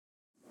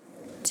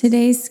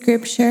Today's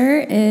scripture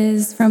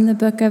is from the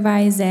book of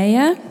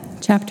Isaiah,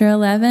 chapter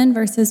 11,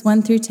 verses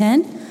 1 through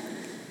 10.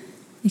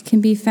 It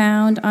can be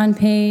found on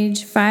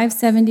page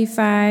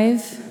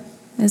 575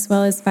 as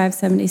well as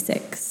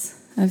 576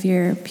 of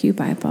your Pew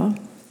Bible.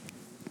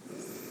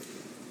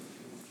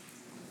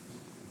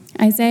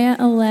 Isaiah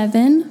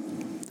 11,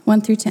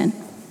 1 through 10.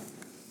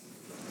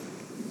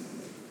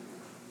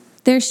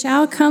 There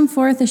shall come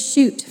forth a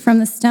shoot from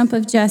the stump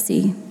of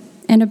Jesse,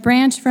 and a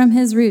branch from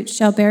his roots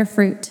shall bear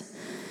fruit.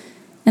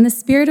 And the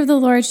Spirit of the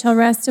Lord shall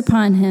rest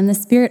upon him, the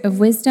Spirit of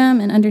wisdom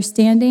and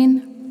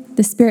understanding,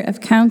 the Spirit of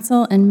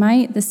counsel and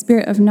might, the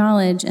Spirit of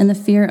knowledge and the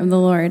fear of the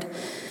Lord.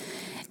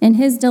 And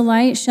his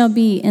delight shall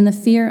be in the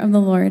fear of the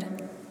Lord.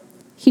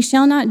 He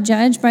shall not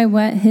judge by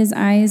what his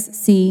eyes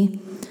see,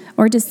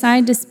 or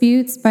decide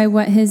disputes by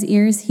what his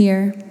ears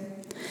hear.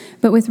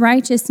 But with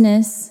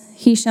righteousness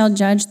he shall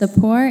judge the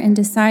poor and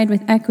decide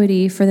with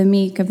equity for the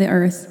meek of the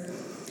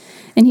earth.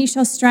 And he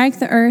shall strike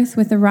the earth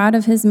with the rod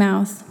of his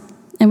mouth,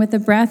 and with the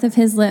breath of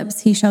his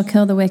lips he shall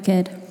kill the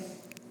wicked.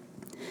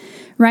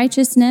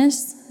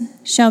 Righteousness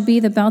shall be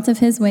the belt of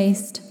his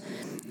waist,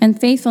 and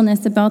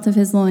faithfulness the belt of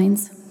his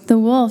loins. The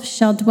wolf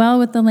shall dwell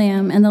with the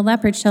lamb, and the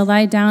leopard shall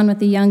lie down with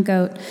the young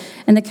goat,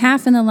 and the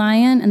calf and the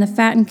lion and the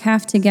fattened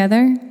calf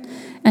together,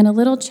 and a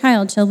little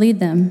child shall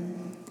lead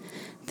them.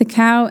 The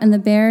cow and the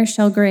bear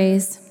shall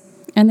graze,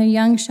 and their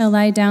young shall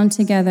lie down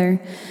together,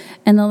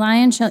 and the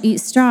lion shall eat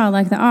straw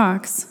like the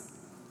ox.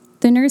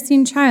 The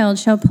nursing child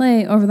shall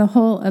play over the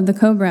hole of the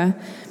cobra,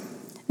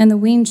 and the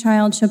weaned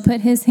child shall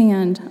put his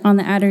hand on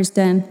the adder's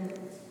den.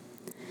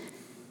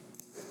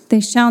 They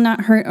shall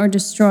not hurt or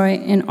destroy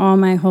in all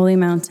my holy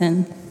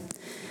mountain.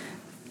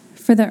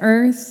 For the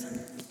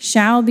earth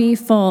shall be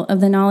full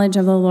of the knowledge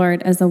of the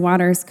Lord as the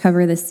waters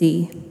cover the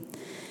sea.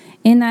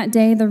 In that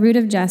day the root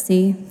of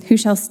Jesse, who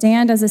shall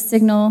stand as a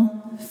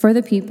signal for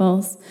the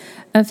peoples,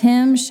 of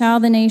him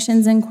shall the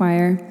nations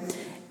inquire,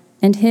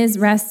 and his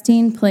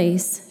resting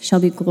place shall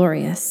be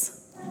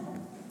glorious.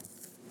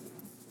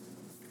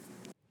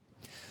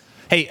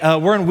 Hey,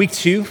 we're in week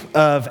 2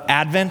 of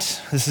Advent.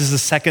 This is the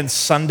second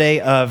Sunday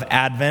of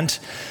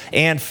Advent.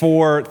 And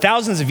for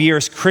thousands of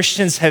years,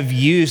 Christians have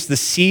used the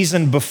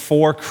season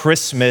before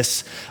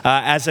Christmas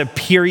as a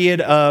period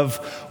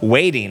of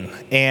waiting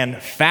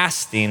and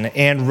fasting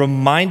and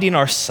reminding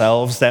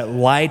ourselves that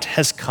light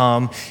has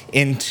come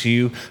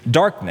into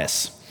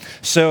darkness.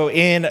 So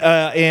in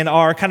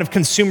our kind of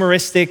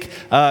consumeristic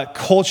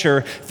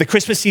culture, the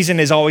Christmas season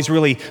is always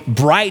really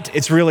bright.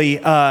 It's really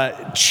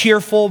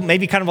cheerful,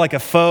 maybe kind of like a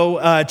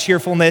faux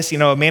cheerfulness,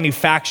 a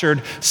manufactured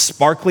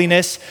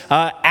sparkliness.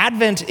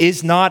 Advent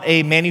is not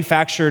a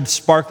manufactured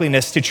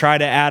sparkliness to try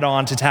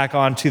to tack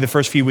on to the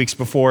first few weeks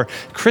before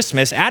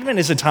Christmas. Advent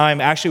is a time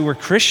actually where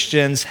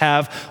Christians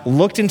have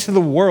looked into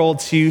the world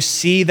to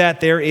see that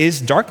there is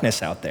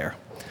darkness out there.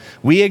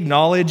 We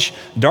acknowledge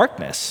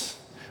darkness.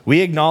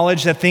 We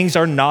acknowledge that things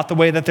are not the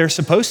way that they're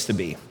supposed to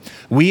be.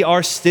 We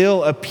are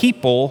still a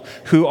people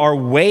who are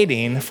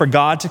waiting for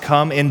God to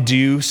come and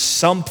do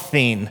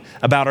something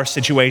about our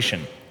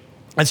situation.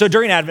 And so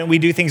during Advent, we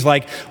do things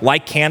like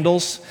light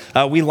candles.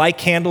 We light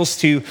candles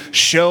to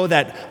show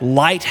that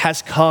light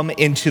has come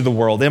into the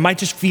world. It might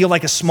just feel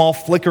like a small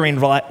flickering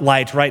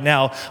light right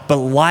now, but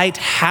light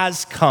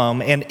has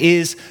come and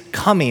is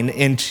coming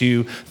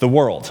into the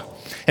world.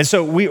 And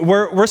so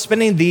we're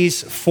spending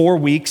these 4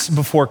 weeks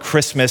before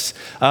Christmas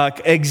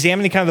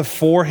examining kind of the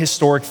 4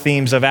 historic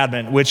themes of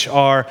Advent, which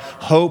are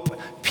hope,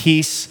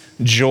 peace,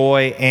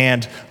 joy,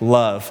 and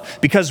love.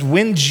 Because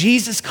when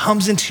Jesus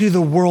comes into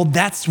the world,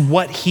 that's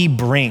what he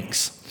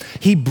brings.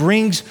 He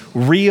brings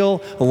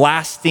real,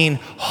 lasting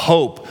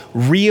hope,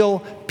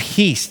 real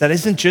peace. That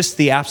isn't just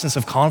the absence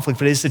of conflict,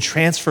 but it is the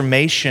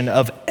transformation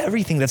of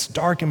everything that's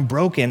dark and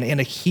broken in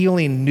a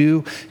healing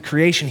new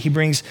creation. He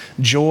brings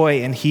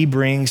joy and he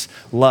brings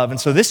love. And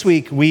so this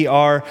week we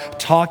are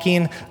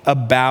talking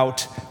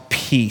about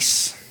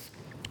peace.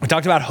 We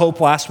talked about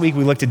hope last week.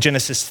 We looked at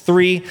Genesis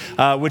 3,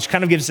 which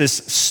kind of gives this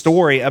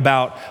story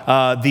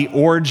about the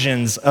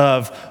origins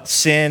of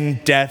sin,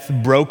 death,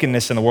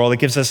 brokenness in the world. It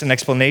gives us an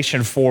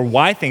explanation for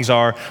why things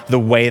are the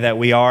way that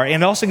we are.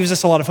 And it also gives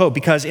us a lot of hope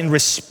because in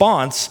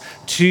response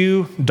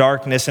to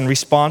darkness, in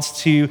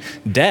response to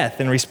death,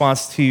 in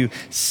response to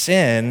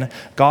sin,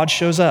 God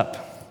shows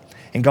up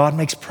and God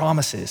makes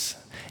promises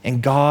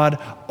and God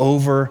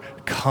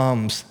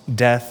overcomes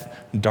death,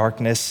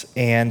 darkness,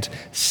 and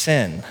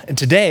sin. And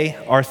today,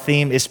 our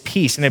theme is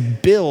peace, and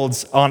it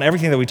builds on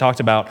everything that we talked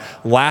about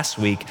last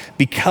week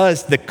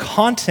because the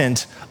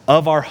content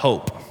of our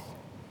hope,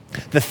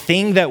 the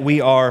thing that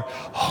we are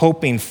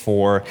hoping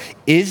for,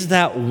 is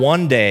that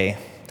one day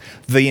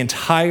the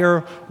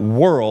entire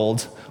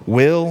world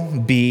will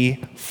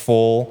be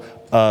full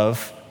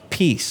of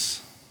peace.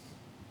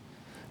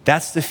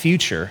 That's the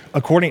future.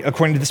 According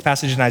to this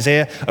passage in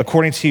Isaiah,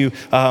 according to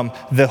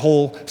the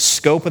whole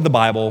scope of the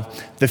Bible,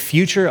 the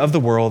future of the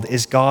world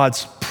is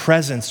God's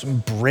presence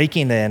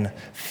breaking in,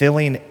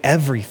 filling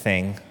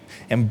everything,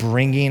 and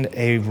bringing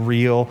a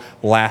real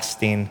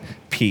lasting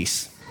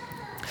peace.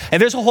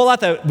 And there's a whole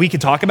lot that we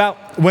could talk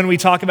about when we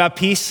talk about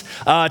peace.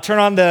 Turn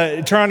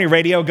on your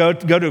radio, go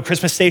to a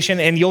Christmas station,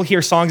 and you'll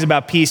hear songs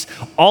about peace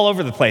all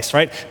over the place,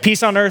 right?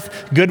 Peace on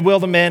earth, goodwill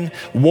to men,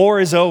 war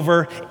is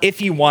over,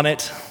 if you want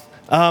it.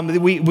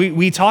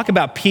 We talk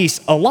about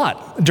peace a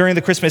lot during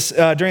the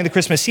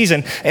Christmas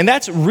season, and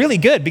that's really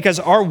good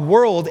because our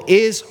world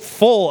is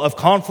full of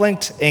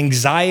conflict,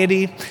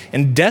 anxiety,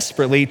 and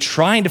desperately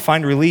trying to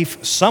find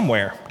relief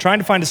somewhere, trying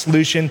to find a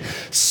solution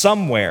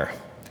somewhere.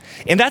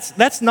 And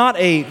that's not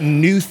a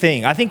new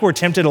thing. I think we're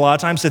tempted a lot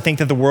of times to think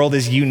that the world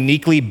is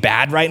uniquely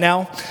bad right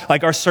now.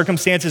 Like our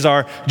circumstances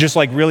are just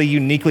like really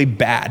uniquely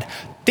bad.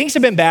 Things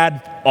have been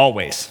bad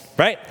always,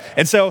 right?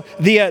 And so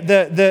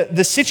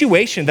the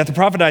situation that the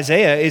prophet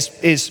Isaiah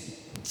is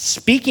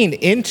speaking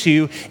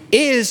into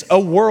is a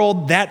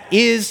world that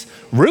is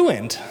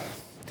ruined.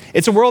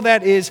 It's a world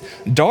that is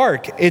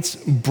dark, it's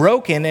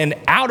broken, and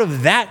out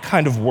of that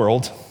kind of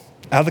world,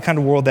 out of the kind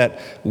of world that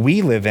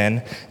we live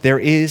in, there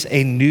is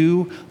a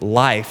new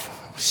life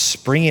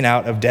springing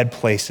out of dead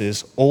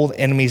places, old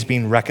enemies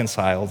being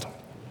reconciled,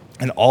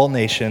 and all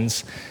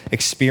nations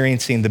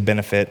experiencing the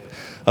benefit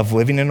of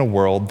living in a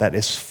world that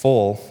is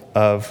full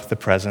of the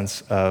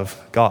presence of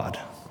God.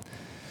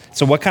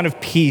 So what kind of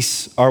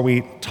peace are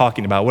we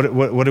talking about?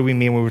 What do we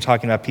mean when we're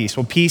talking about peace?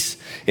 Well, peace,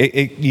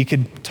 you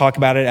could talk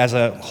about it as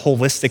a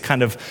holistic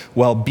kind of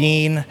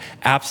well-being,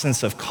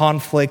 absence of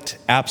conflict,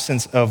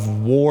 absence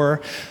of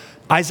war.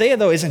 Isaiah,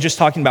 though, isn't just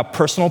talking about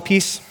personal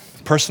peace,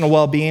 personal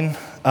well-being,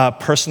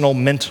 personal,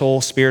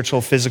 mental, spiritual,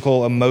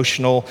 physical,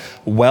 emotional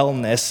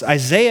wellness.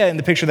 Isaiah, in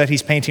the picture that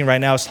he's painting right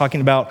now, is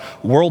talking about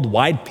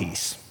worldwide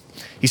peace.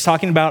 He's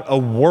talking about a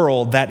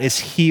world that is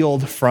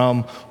healed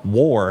from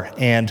war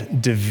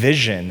and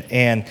division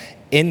and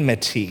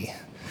enmity.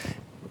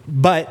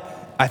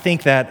 But I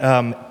think that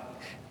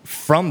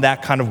from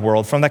that kind of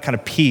world, from that kind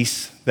of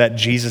peace that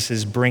Jesus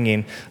is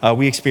bringing,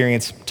 we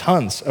experience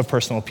tons of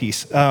personal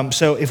peace.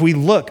 So if we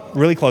look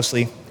really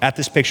closely at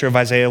this picture of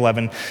Isaiah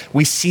 11,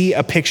 we see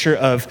a picture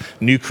of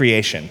new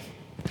creation.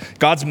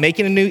 God's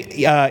making a new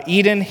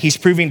Eden. He's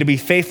proving to be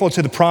faithful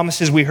to the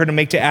promises we heard him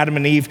make to Adam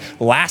and Eve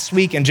last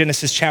week in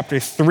Genesis chapter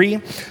 3.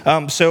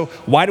 So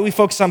why do we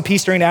focus on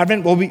peace during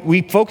Advent? Well,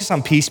 we focus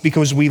on peace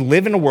because we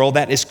live in a world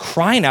that is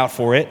crying out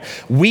for it.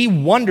 We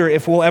wonder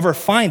if we'll ever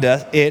find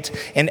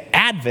it. And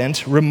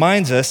Advent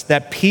reminds us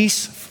that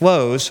peace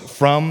flows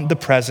from the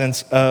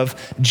presence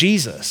of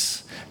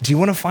Jesus. Do you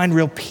want to find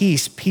real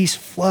peace? Peace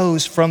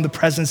flows from the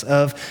presence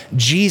of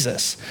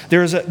Jesus.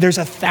 There's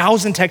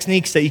 1,000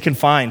 techniques that you can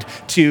find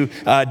to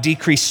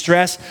decrease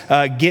stress,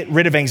 get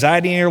rid of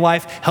anxiety in your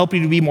life, help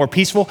you to be more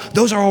peaceful.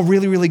 Those are all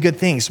really, really good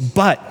things.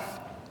 But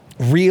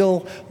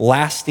real,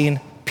 lasting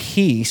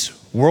peace,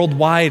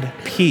 worldwide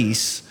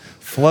peace,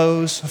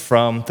 flows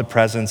from the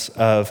presence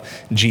of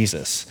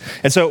Jesus.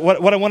 And so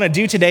what I want to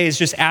do today is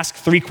just ask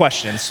 3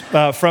 questions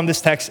from this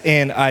text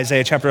in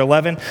Isaiah chapter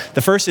 11.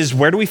 The first is,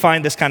 where do we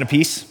find this kind of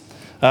peace?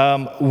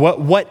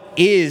 What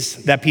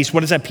is that peace?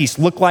 What does that peace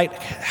look like?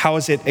 How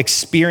is it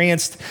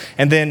experienced?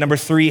 And then number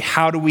 3,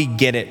 how do we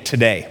get it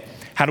today?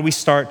 How do we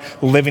start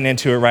living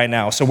into it right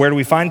now? So where do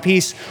we find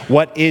peace?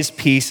 What is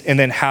peace? And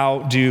then how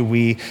do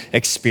we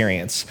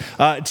experience?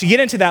 To get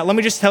into that, let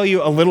me just tell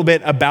you a little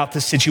bit about the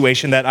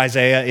situation that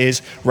Isaiah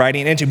is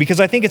writing into, because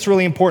I think it's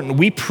really important.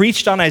 We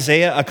preached on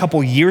Isaiah a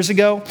couple years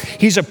ago.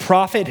 He's a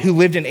prophet who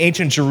lived in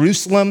ancient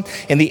Jerusalem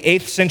in the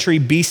 8th century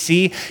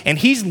BC, and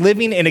he's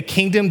living in a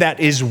kingdom that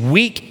is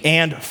weak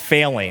and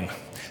failing.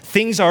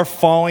 Things are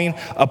falling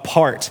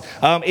apart.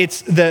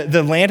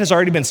 The land has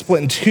already been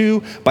split in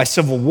 2 by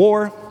civil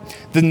war.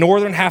 The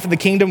northern half of the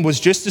kingdom was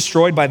just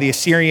destroyed by the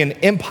Assyrian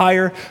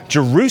Empire.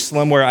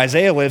 Jerusalem, where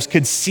Isaiah lives,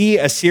 could see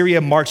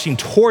Assyria marching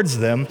towards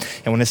them.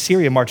 And when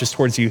Assyria marches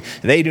towards you,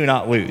 they do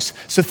not lose.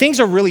 So things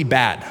are really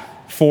bad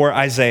for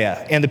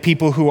Isaiah and the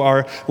people who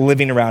are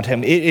living around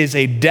him. It is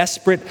a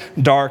desperate,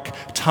 dark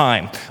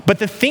time. But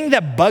the thing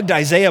that bugged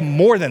Isaiah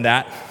more than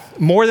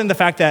the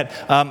fact that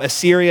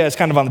Assyria is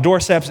kind of on the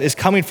doorsteps, is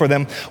coming for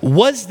them,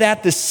 was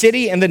that the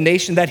city and the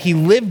nation that he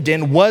lived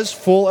in was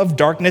full of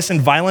darkness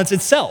and violence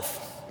itself.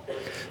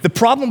 The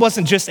problem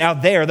wasn't just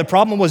out there. The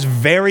problem was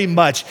very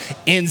much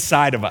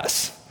inside of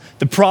us.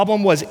 The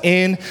problem was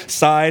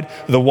inside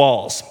the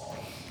walls.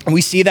 And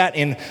we see that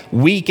in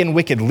weak and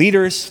wicked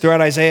leaders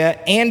throughout Isaiah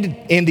and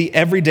in the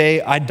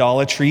everyday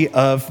idolatry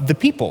of the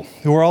people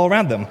who are all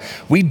around them.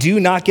 We do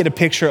not get a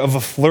picture of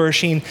a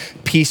flourishing,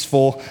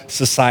 peaceful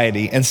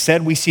society.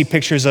 Instead, we see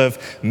pictures of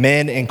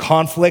men in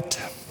conflict,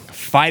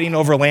 fighting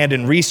over land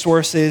and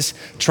resources,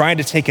 trying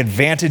to take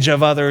advantage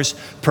of others,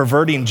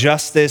 perverting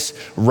justice,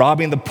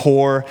 robbing the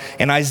poor.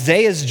 And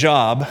Isaiah's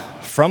job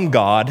from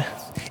God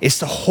is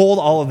to hold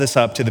all of this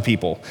up to the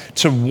people,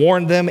 to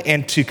warn them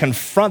and to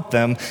confront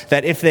them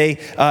that if they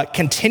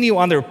continue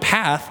on their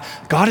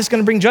path, God is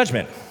going to bring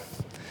judgment.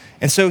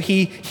 And so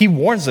he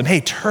warns them, hey,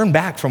 turn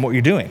back from what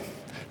you're doing.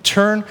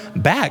 Turn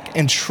back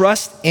and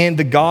trust in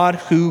the God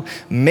who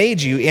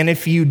made you. And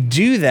if you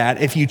do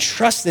that, if you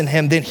trust in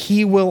him, then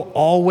he will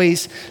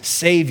always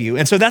save you.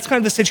 And so that's kind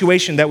of the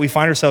situation that we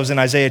find ourselves in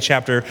Isaiah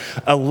chapter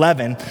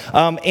 11.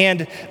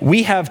 And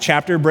we have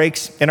chapter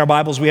breaks in our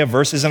Bibles. We have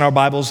verses in our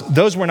Bibles.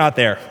 Those were not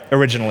there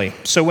originally.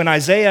 So when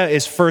Isaiah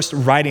is first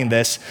writing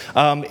this,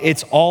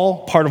 it's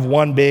all part of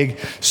one big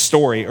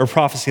story or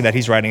prophecy that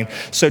he's writing.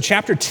 So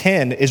chapter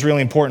 10 is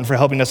really important for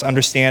helping us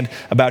understand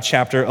about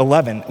chapter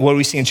 11. What do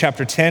we see in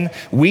chapter 10?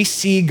 We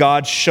see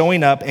God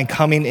showing up and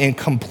coming in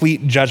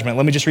complete judgment.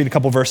 Let me just read a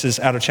couple verses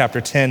out of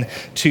chapter 10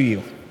 to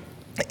you.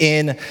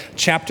 In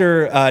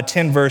chapter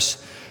 10,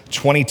 verse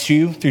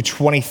 22 through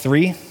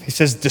 23, he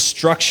says,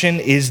 destruction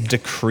is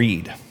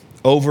decreed,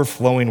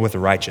 overflowing with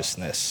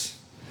righteousness.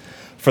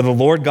 For the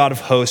Lord God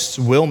of hosts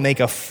will make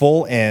a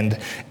full end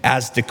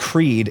as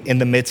decreed in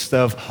the midst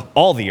of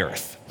all the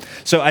earth.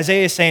 So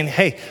Isaiah is saying,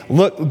 hey,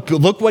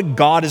 look what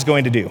God is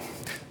going to do.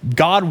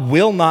 God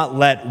will not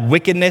let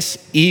wickedness,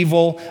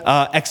 evil,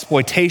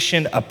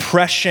 exploitation,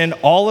 oppression,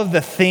 all of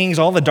the things,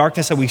 all the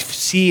darkness that we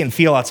see and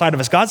feel outside of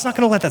us, God's not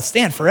going to let that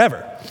stand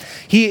forever.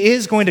 He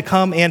is going to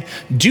come and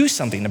do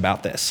something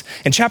about this.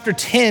 And chapter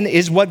 10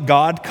 is what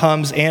God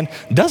comes and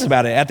does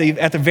about it.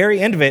 At the very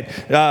end of it,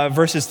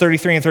 verses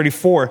 33 and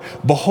 34,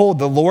 behold,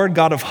 the Lord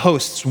God of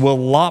hosts will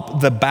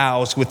lop the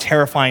boughs with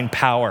terrifying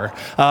power.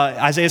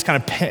 Isaiah's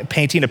kind of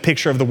painting a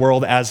picture of the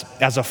world as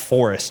a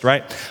forest,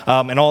 right?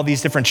 And all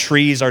these different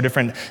trees are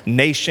different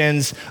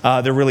nations.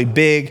 They're really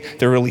big,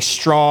 they're really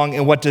strong.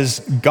 And what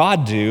does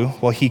God do?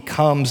 Well, he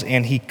comes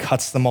and he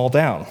cuts them all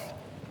down.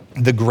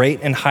 The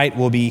great in height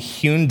will be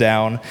hewn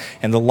down,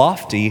 and the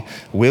lofty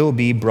will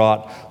be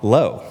brought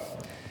low.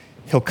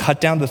 He'll cut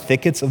down the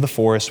thickets of the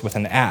forest with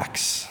an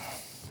axe,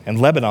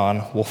 and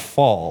Lebanon will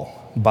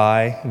fall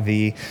by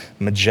the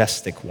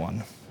majestic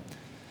one.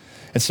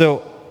 And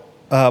so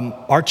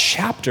our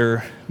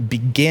chapter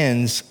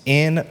begins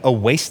in a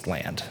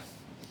wasteland.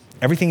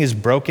 Everything is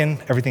broken,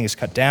 everything is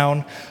cut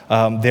down.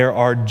 There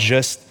are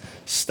just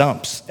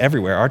stumps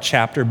everywhere. Our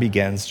chapter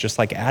begins, just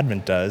like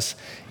Advent does,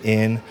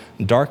 in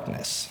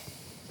darkness.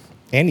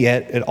 And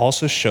yet, it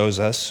also shows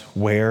us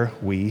where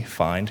we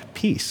find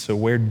peace. So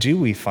where do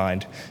we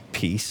find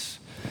peace?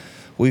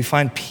 We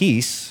find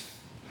peace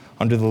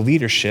under the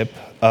leadership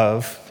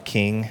of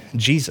King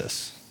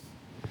Jesus.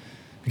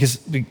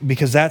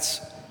 Because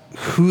that's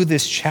who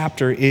this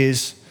chapter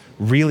is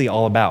really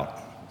all about.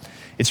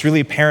 It's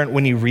really apparent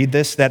when you read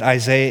this that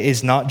Isaiah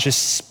is not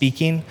just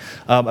speaking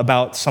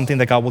about something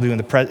that God will do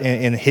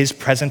in his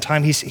present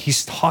time.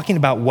 He's talking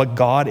about what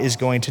God is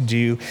going to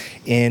do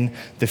in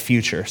the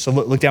future. So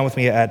look down with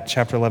me at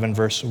chapter 11,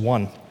 verse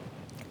 1.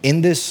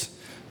 In this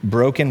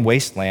broken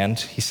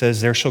wasteland, he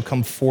says, there shall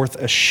come forth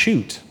a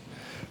shoot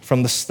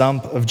from the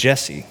stump of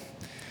Jesse,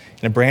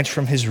 and a branch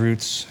from his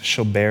roots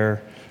shall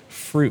bear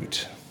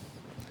fruit.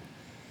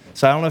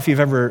 So I don't know if you've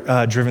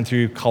ever driven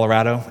through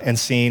Colorado and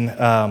seen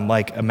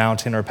like a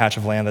mountain or a patch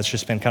of land that's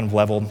just been kind of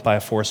leveled by a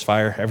forest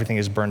fire. Everything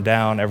is burned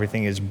down,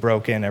 everything is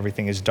broken,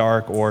 everything is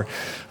dark. Or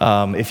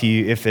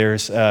if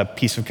there's a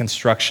piece of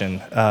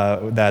construction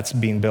that's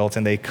being built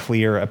and they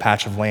clear a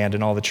patch of land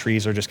and all the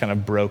trees are just kind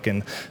of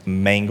broken,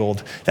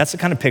 mangled. That's the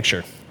kind of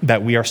picture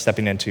that we are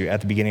stepping into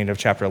at the beginning of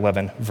chapter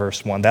 11,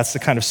 verse 1. That's the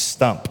kind of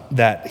stump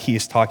that he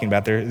is talking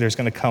about. There's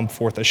going to come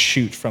forth a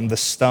shoot from the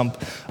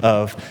stump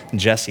of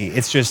Jesse.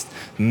 It's just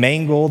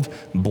mangled,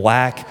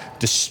 black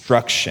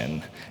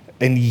destruction.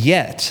 And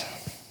yet,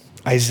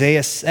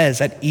 Isaiah says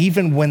that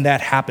even when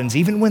that happens,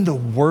 even when the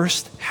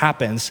worst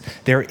happens,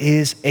 there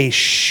is a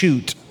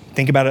shoot.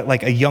 Think about it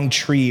like a young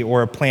tree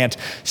or a plant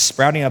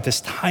sprouting up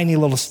this tiny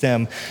little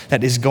stem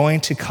that is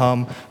going to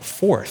come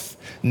forth.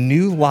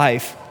 New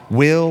life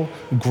will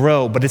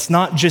grow, but it's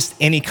not just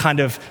any kind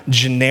of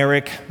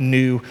generic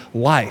new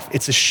life.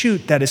 It's a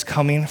shoot that is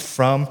coming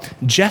from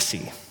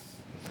Jesse.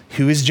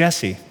 Who is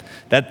Jesse?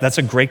 That's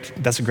a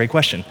great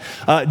question.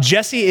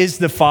 Jesse is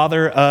the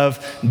father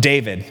of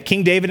David.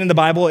 King David in the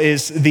Bible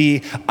is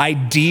the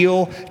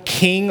ideal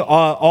king.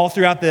 All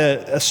throughout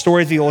the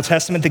story of the Old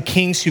Testament, the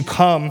kings who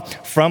come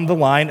from the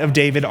line of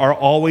David are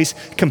always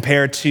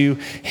compared to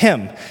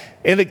him.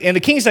 And the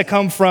kings that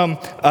come from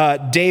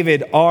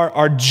David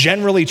are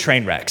generally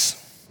train wrecks.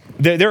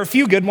 There are a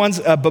few good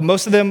ones, but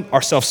most of them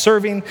are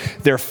self-serving.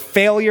 They're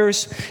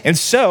failures. And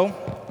so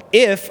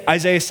if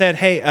Isaiah said,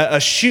 hey, a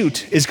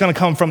shoot is going to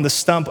come from the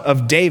stump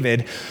of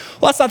David,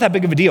 well, that's not that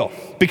big of a deal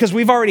because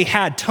we've already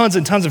had tons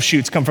and tons of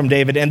shoots come from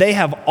David, and they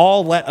have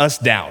all let us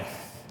down.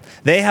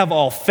 They have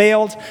all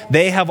failed.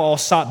 They have all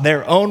sought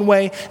their own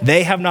way.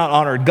 They have not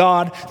honored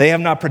God. They have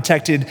not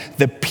protected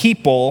the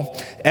people.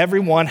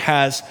 Everyone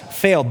has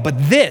failed. But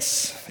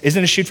this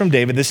isn't a shoot from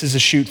David. This is a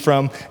shoot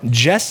from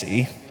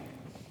Jesse,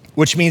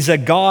 which means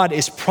that God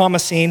is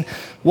promising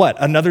what?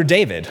 Another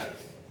David,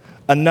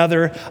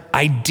 another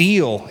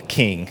ideal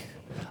king,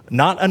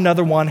 Not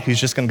another one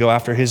who's just going to go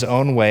after his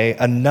own way,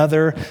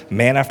 another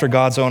man after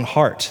God's own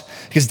heart.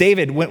 Because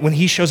David, when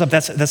he shows up,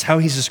 that's how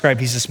he's described.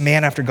 He's this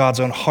man after God's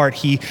own heart.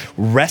 He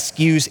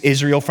rescues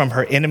Israel from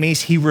her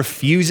enemies. He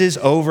refuses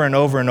over and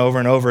over and over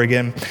and over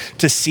again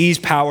to seize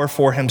power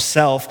for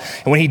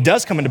himself. And when he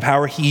does come into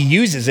power, he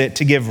uses it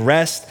to give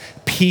rest,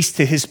 peace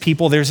to his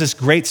people. There's this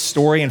great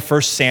story in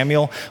 1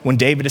 Samuel when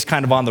David is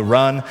kind of on the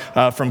run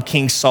from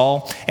King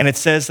Saul. And it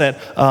says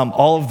that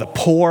all of the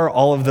poor,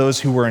 all of those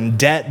who were in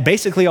debt,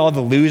 basically all the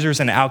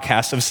losers and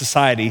outcasts of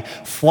society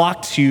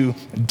flock to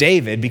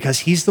David because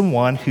he's the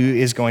one who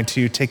is going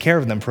to take care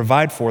of them,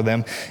 provide for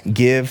them,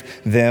 give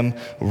them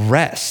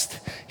rest.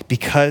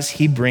 Because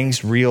he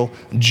brings real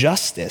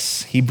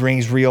justice. He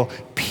brings real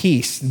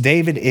peace.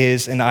 David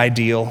is an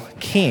ideal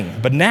king.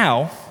 But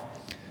now,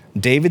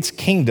 David's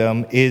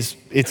kingdom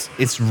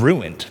it's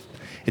ruined.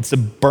 It's a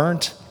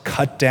burnt,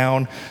 cut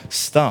down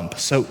stump.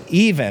 So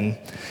even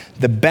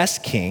the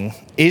best king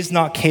is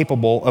not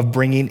capable of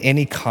bringing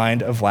any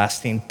kind of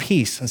lasting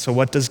peace. And so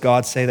what does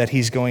God say that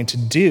he's going to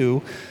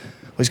do?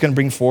 He's going to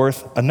bring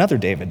forth another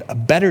David, a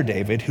better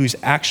David who's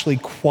actually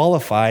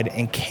qualified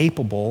and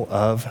capable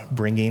of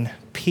bringing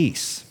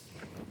peace.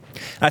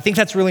 And I think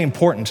that's really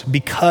important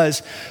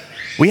because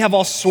we have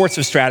all sorts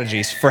of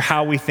strategies for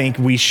how we think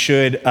we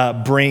should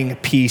bring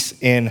peace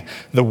in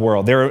the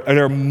world. There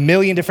are a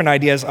million different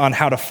ideas on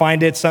how to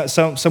find it.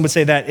 Some would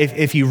say that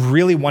if you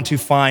really want to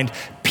find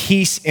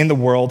peace in the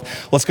world,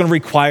 well, it's going to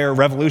require a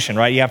revolution,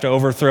 right? You have to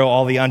overthrow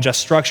all the unjust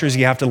structures.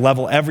 You have to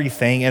level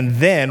everything. And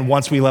then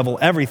once we level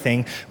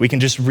everything, we can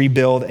just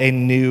rebuild a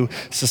new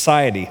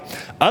society.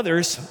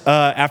 Others,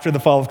 after the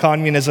fall of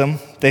communism,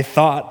 they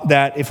thought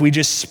that if we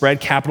just spread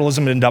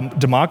capitalism and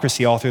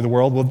democracy all through the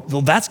world,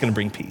 well, that's going to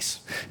bring peace.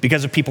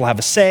 Because if people have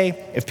a say,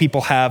 if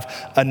people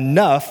have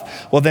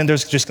enough, well, then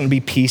there's just going to be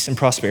peace and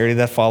prosperity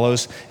that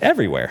follows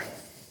everywhere.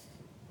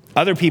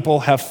 Other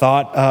people have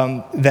thought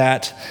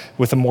that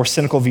with a more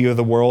cynical view of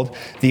the world,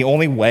 the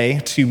only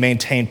way to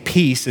maintain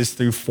peace is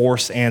through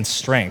force and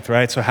strength,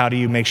 right? So how do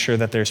you make sure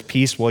that there's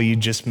peace? Well, you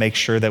just make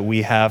sure that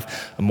we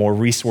have more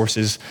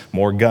resources,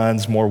 more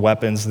guns, more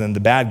weapons than the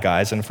bad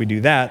guys. And if we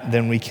do that,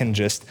 then we can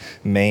just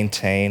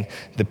maintain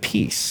the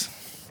peace.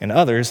 And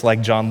others,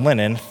 like John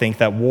Lennon, think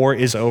that war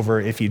is over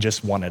if you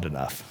just want it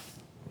enough.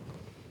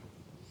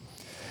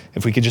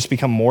 If we could just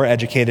become more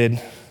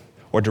educated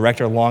or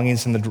direct our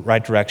longings in the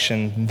right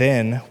direction,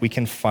 then we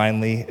can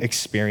finally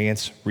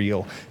experience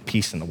real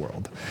peace in the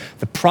world.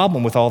 The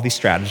problem with all these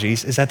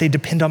strategies is that they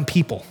depend on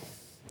people.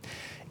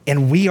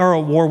 And we are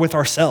at war with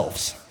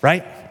ourselves,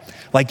 right?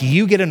 Like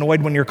you get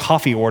annoyed when your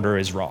coffee order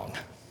is wrong.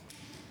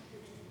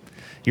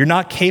 You're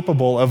not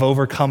capable of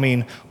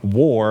overcoming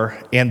war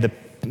and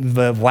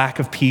the lack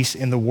of peace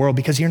in the world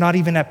because you're not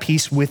even at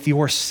peace with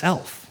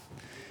yourself.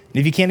 And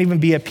if you can't even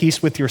be at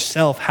peace with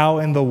yourself, how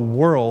in the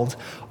world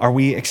are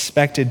we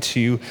expected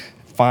to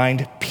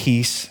find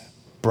peace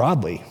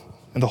broadly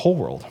in the whole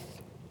world?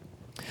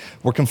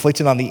 We're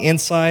conflicted on the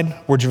inside,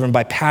 we're driven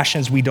by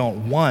passions we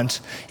don't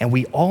want, and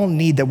we all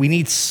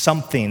need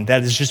something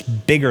that is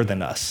just bigger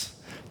than us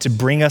to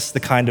bring us the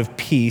kind of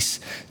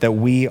peace that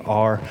we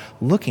are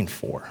looking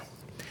for.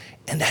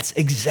 And that's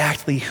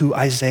exactly who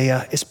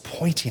Isaiah is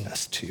pointing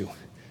us to. He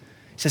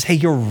says, hey,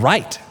 you're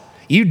right.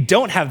 You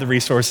don't have the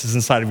resources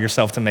inside of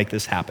yourself to make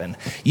this happen.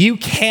 You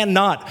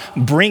cannot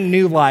bring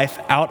new life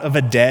out of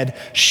a dead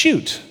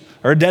shoot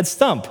or a dead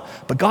stump,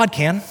 but God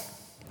can,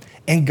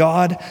 and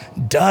God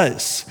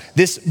does.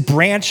 This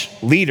branch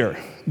leader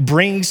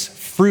brings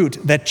fruit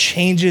that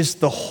changes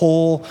the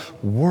whole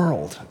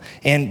world.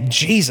 And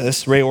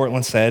Jesus, Ray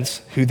Ortlund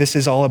says, who this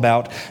is all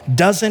about,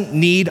 doesn't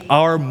need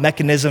our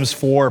mechanisms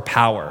for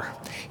power.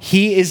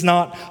 He is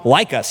not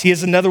like us. He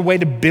has another way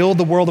to build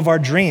the world of our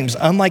dreams.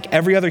 Unlike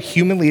every other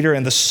human leader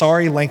in the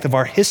sorry length of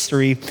our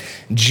history,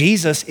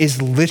 Jesus is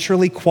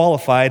literally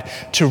qualified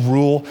to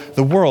rule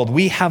the world.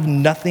 We have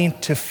nothing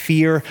to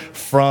fear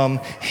from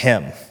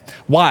him.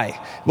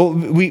 Why? Well,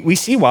 we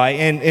see why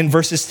in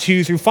verses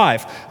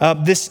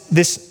 2-5.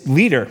 This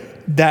leader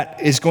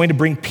that is going to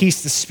bring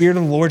peace, the Spirit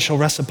of the Lord shall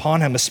rest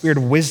upon him, a spirit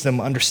of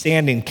wisdom,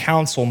 understanding,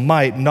 counsel,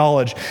 might,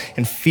 knowledge,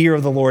 and fear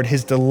of the Lord.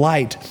 His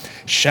delight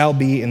shall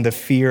be in the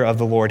fear of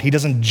the Lord. He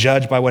doesn't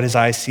judge by what his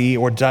eyes see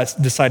or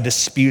decide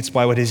disputes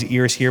by what his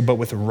ears hear, but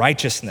with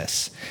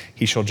righteousness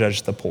he shall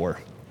judge the poor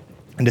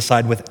and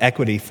decide with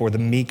equity for the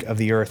meek of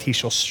the earth. He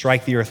shall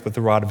strike the earth with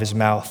the rod of his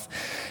mouth,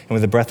 and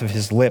with the breath of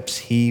his lips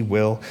he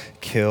will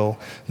kill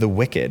the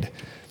wicked.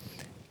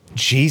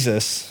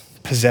 Jesus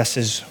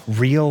possesses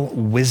real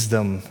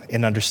wisdom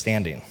and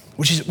understanding,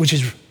 which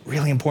is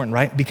really important,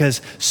 right?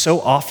 Because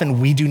so often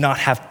we do not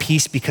have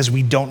peace because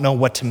we don't know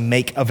what to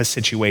make of a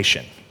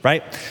situation,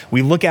 right?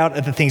 We look out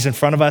at the things in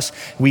front of us.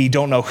 We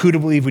don't know who to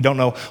believe. We don't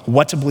know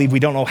what to believe. We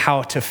don't know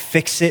how to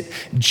fix it.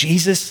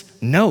 Jesus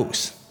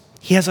knows.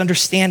 He has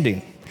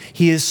understanding.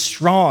 He is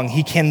strong.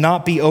 He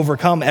cannot be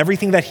overcome.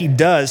 Everything that he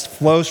does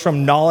flows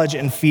from knowledge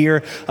and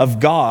fear of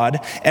God.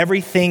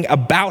 Everything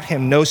about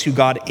him knows who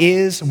God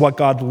is, what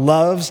God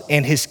loves,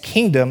 and his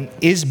kingdom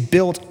is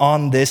built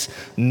on this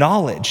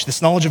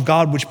knowledge of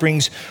God, which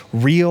brings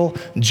real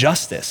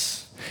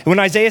justice. And when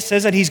Isaiah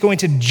says that he's going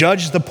to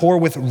judge the poor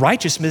with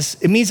righteousness,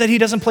 it means that he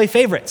doesn't play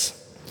favorites.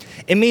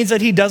 It means that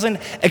he doesn't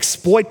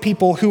exploit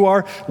people who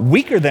are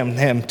weaker than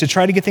him to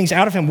try to get things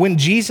out of him. When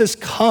Jesus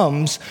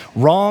comes,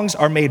 wrongs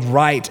are made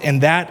right,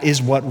 and that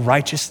is what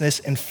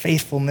righteousness and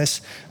faithfulness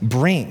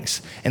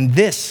brings. And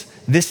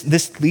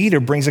this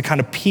leader brings a kind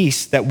of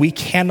peace that we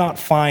cannot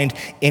find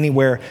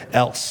anywhere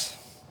else.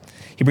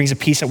 He brings a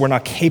peace that we're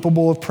not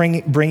capable of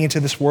bringing to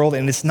this world,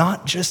 and it's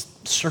not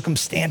just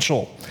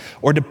circumstantial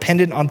or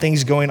dependent on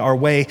things going our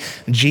way.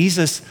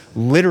 Jesus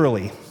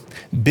literally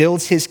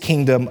builds his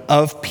kingdom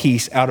of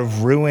peace out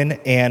of ruin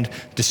and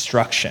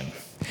destruction.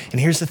 And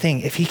here's the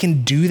thing, if he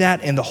can do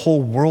that in the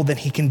whole world, then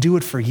he can do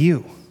it for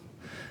you.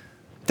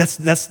 That's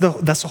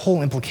the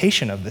whole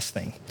implication of this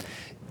thing.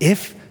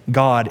 If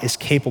God is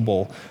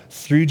capable,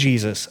 through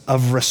Jesus,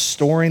 of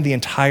restoring the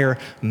entire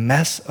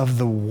mess of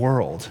the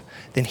world,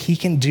 then he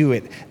can do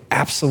it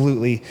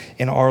absolutely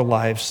in our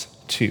lives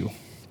too.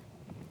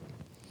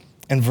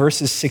 And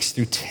verses 6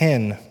 through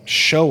 10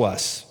 show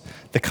us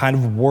the kind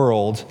of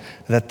world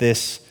that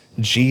this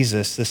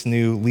Jesus, this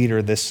new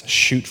leader, this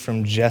shoot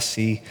from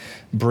Jesse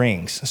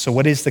brings. So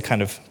what is the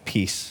kind of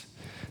peace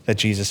that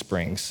Jesus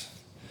brings?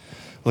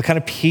 Well, the kind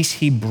of peace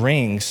he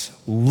brings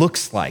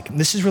looks like, and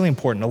this is really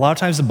important. A lot of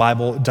times the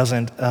Bible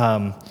doesn't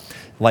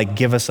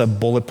give us a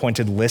bullet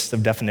pointed list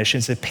of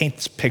definitions. It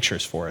paints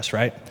pictures for us,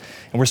 right?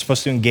 And we're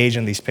supposed to engage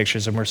in these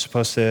pictures, and we're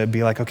supposed to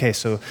be like, okay,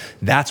 so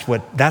that's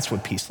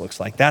what peace looks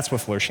like. That's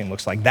what flourishing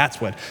looks like.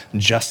 That's what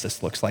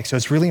justice looks like. So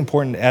it's really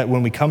important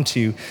when we come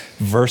to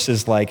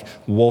verses like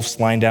wolves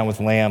lying down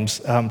with lambs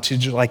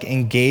to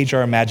engage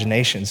our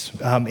imaginations.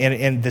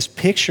 And this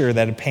picture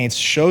that it paints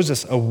shows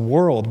us a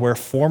world where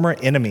former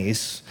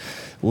enemies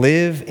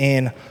live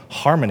in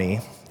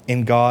harmony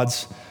in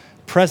God's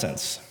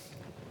presence.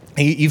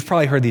 You've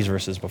probably heard these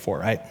verses before,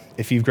 right?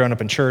 If you've grown up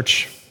in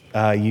church,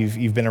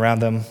 you've been around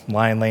them,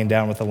 laying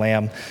down with a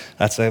lamb.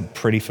 That's a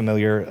pretty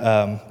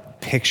familiar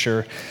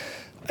picture.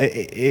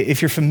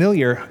 If you're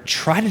familiar,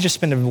 try to just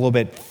spend a little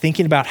bit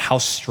thinking about how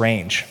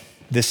strange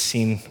this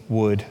scene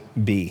would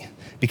be,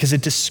 because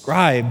it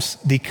describes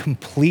the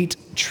complete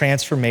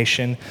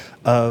transformation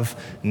of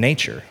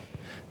nature,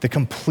 the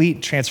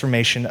complete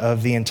transformation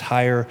of the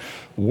entire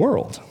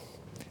world.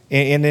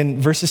 And in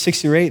verses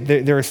 6 through 8,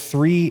 there are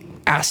three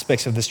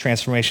aspects of this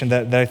transformation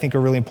that I think are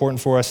really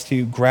important for us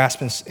to grasp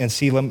and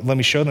see. Let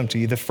me show them to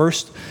you. The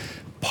first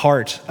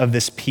part of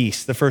this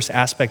peace, the first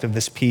aspect of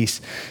this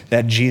peace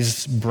that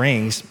Jesus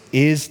brings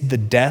is the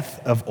death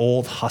of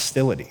old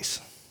hostilities.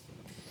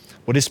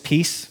 What is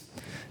peace?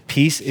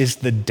 Peace is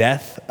the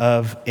death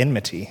of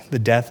enmity, the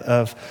death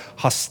of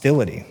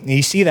hostility. And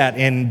you see that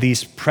in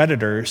these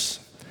predators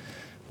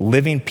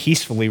living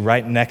peacefully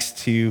right next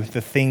to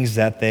the things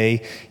that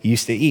they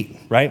used to eat,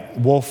 right?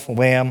 Wolf,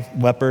 lamb,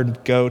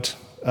 leopard, goat,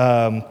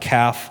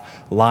 calf,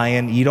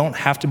 lion. You don't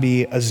have to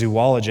be a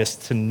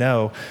zoologist to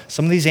know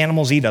some of these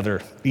animals eat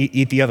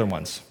the other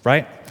ones,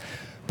 right?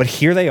 But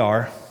here they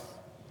are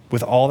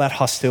with all that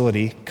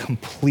hostility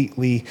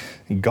completely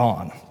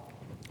gone.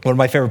 One of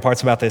my favorite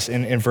parts about this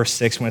in verse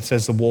 6, when it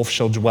says the wolf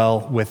shall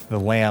dwell with the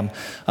lamb,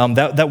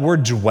 that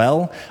word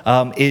dwell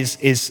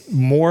is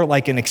more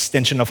like an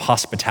extension of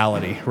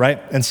hospitality,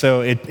 right? And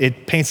so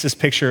it paints this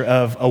picture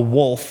of a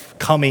wolf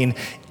coming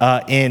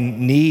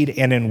in need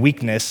and in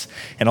weakness,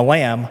 and a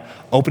lamb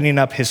opening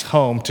up his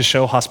home to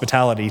show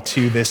hospitality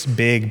to this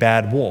big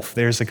bad wolf.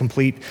 There's a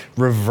complete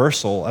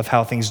reversal of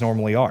how things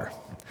normally are.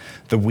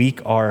 The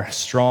weak are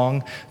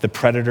strong. The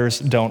predators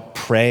don't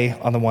prey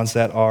on the ones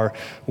that are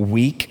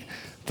weak.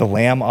 The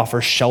lamb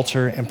offers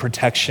shelter and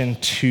protection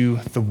to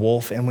the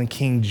wolf. And when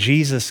King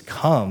Jesus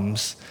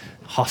comes,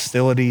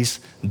 hostilities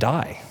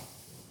die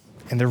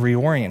and they're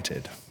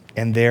reoriented,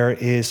 and there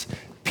is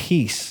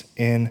peace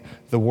in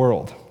the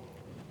world.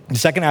 The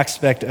second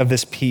aspect of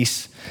this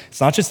peace, it's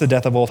not just the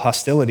death of old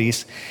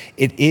hostilities,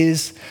 it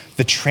is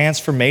the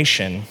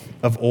transformation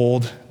of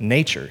old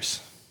natures.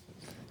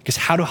 Because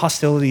how do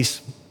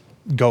hostilities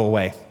go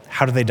away?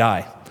 How do they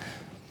die?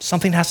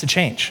 Something has to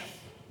change.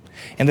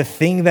 And the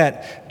thing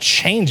that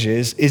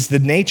changes is the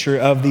nature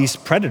of these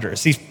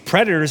predators. These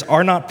predators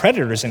are not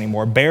predators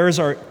anymore. Bears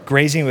are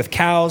grazing with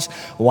cows.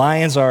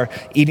 Lions are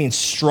eating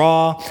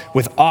straw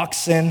with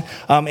oxen.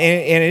 And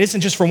it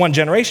isn't just for one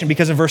generation,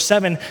 because in verse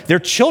 7, their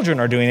children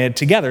are doing it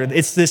together.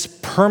 It's this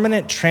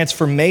permanent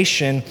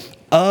transformation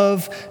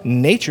of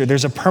nature.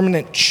 There's a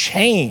permanent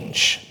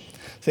change.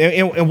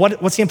 And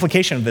what's the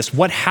implication of this?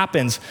 What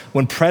happens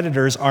when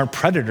predators aren't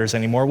predators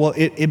anymore? Well,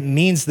 it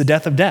means the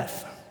death of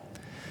death.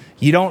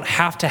 You don't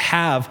have to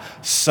have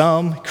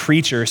some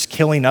creatures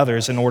killing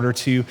others in order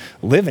to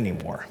live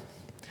anymore.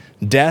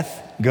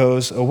 Death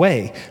goes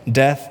away.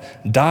 Death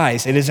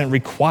dies. It isn't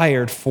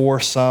required for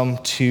some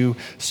to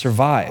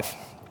survive.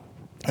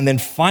 And then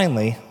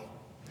finally,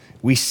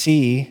 we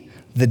see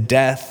the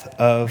death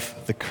of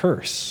the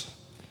curse.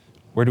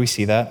 Where do we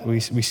see that? We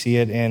see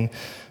it in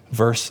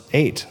verse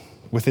 8,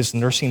 with his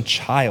nursing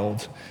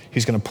child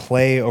who's going to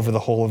play over the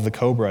hole of the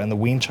cobra, and the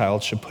weaned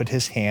child should put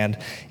his hand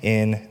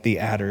in the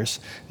adder's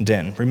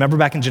den. Remember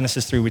back in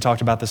Genesis 3, we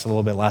talked about this a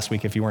little bit last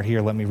week. If you weren't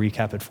here, let me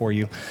recap it for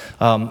you.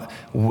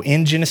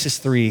 In Genesis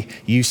 3,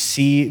 you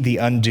see the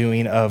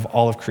undoing of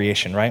all of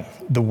creation, right?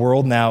 The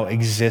world now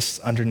exists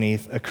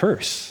underneath a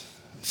curse.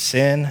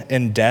 Sin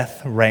and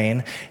death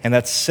reign, and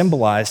that's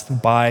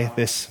symbolized by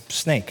this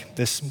snake,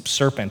 this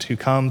serpent who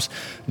comes,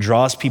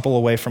 draws people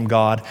away from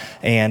God,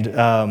 and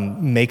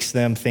makes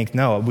them think,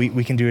 no,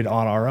 we can do it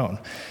on our own.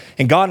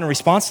 And God, in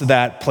response to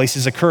that,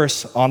 places a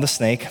curse on the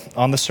snake,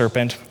 on the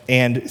serpent,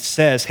 and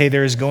says, hey,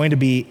 there is going to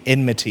be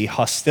enmity,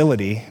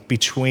 hostility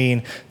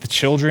between the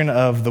children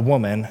of the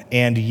woman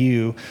and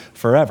you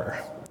forever.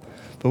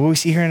 But what we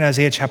see here in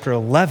Isaiah chapter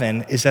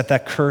 11 is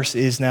that curse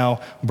is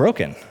now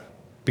broken.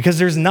 Because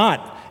there's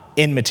not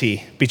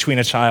enmity between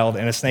a child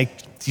and a snake.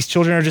 These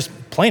children are just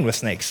playing with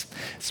snakes.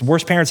 It's the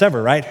worst parents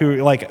ever, right?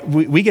 Who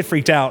we get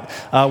freaked out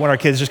when our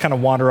kids just kind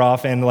of wander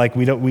off and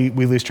we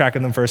lose track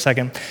of them for a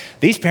second.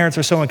 These parents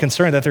are so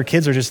unconcerned that their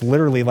kids are just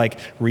literally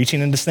reaching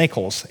into snake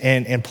holes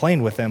and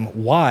playing with them.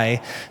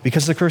 Why?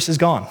 Because the curse is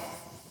gone.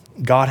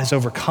 God has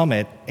overcome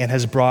it and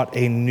has brought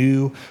a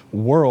new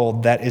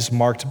world that is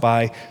marked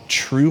by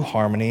true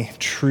harmony,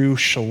 true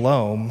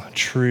shalom,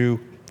 true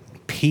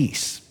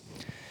peace.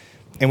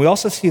 And we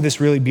also see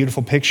this really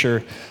beautiful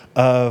picture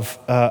of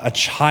a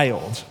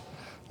child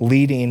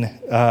leading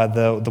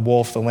the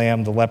wolf, the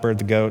lamb, the leopard,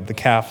 the goat, the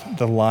calf,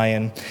 the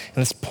lion. And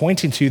it's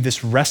pointing to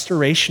this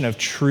restoration of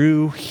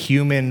true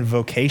human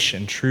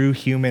vocation, true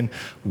human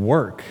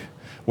work,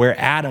 where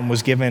Adam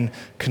was given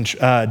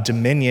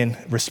dominion,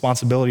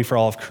 responsibility for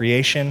all of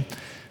creation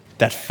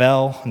that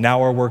fell.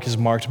 Now our work is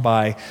marked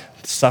by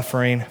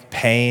suffering,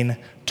 pain,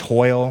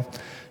 toil.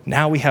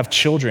 Now we have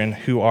children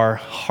who are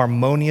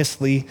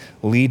harmoniously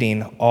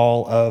leading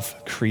all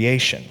of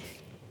creation.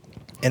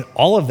 And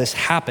all of this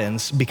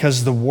happens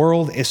because the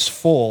world is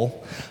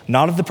full,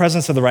 not of the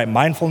presence of the right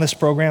mindfulness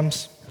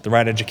programs, the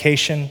right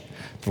education,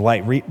 the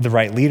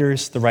right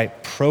leaders, the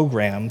right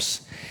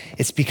programs.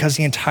 It's because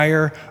the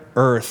entire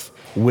earth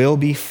will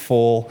be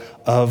full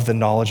of the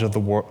knowledge of the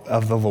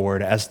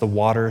Lord as the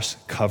waters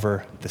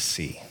cover the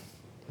sea.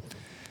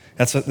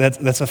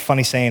 That's a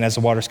funny saying, as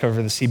the waters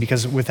cover the sea,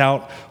 because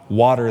without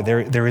water,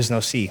 there is no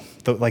sea.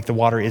 The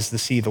water is the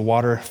sea. The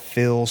water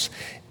fills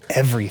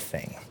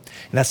everything.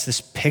 And that's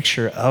this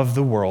picture of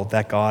the world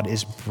that God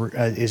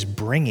is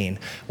bringing,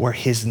 where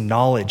his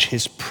knowledge,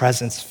 his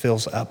presence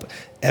fills up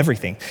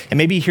everything. And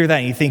maybe you hear that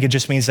and you think it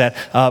just means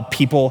that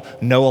people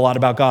know a lot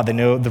about God. They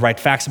know the right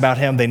facts about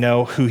him. They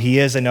know who he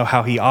is. They know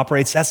how he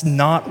operates. That's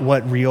not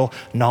what real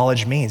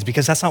knowledge means,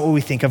 because that's not what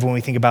we think of when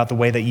we think about the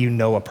way that you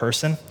know a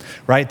person,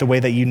 right? The way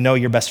that you know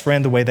your best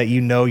friend, the way that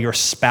you know your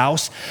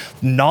spouse.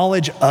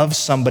 Knowledge of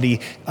somebody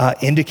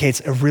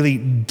indicates a really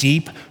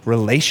deep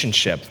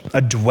relationship, a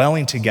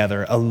dwelling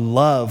together, a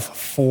love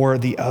for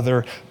the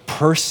other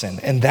person.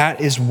 And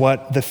that is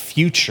what the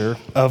future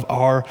of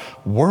our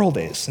world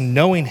is.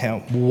 Knowing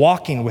him,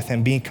 walking with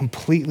him, being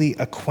completely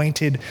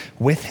acquainted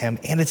with him.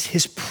 And it's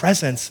his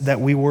presence that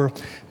we were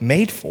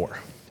made for.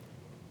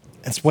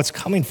 It's what's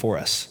coming for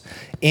us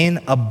in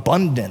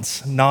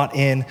abundance, not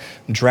in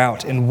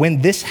drought. And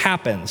when this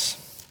happens,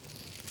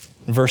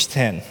 verse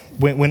 10,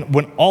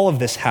 when all of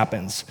this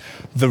happens,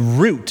 the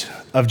root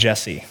of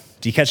Jesse,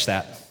 do you catch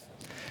that?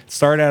 It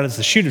started out as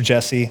the shoot of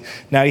Jesse.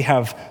 Now you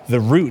have the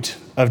root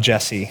of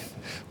Jesse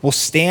will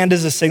stand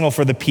as a signal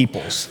for the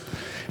peoples.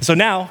 So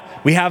now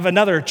we have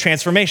another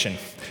transformation.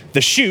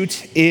 The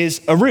shoot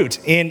is a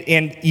root,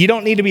 and you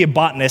don't need to be a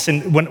botanist.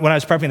 And when I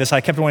was prepping this, I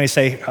kept wanting to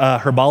say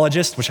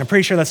herbologist, which I'm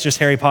pretty sure that's just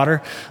Harry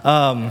Potter,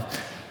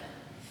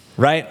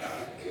 right?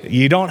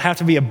 You don't have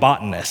to be a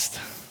botanist.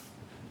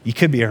 You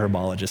could be a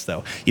herbologist,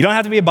 though. You don't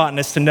have to be a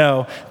botanist to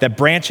know that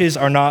branches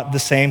are not the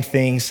same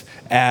things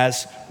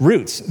as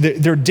roots.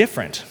 They're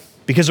different.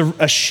 Because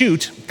a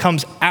shoot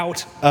comes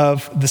out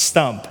of the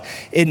stump.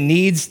 It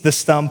needs the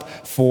stump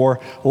for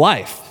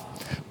life.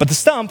 But the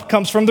stump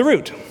comes from the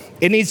root.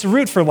 It needs the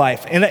root for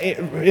life. And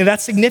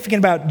that's significant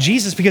about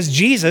Jesus, because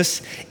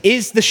Jesus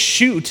is the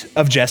shoot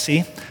of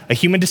Jesse, a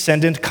human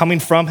descendant coming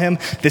from him,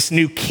 this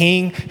new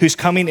king who's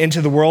coming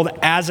into the world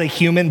as a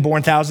human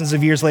born thousands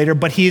of years later.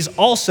 But he is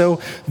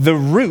also the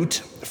root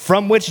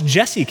from which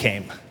Jesse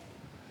came.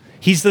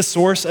 He's the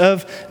source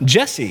of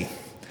Jesse.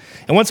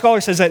 And one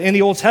scholar says that in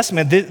the Old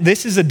Testament,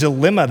 this is a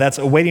dilemma that's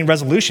awaiting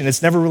resolution.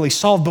 It's never really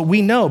solved, but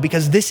we know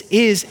because this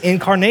is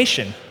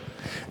incarnation.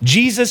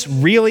 Jesus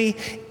really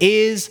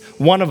is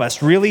one of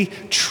us, really,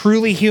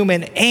 truly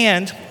human,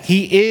 and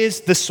he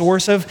is the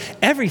source of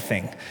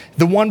everything,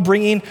 the one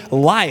bringing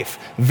life,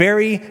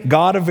 very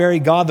God of very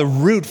God, the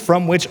root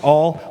from which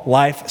all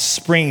life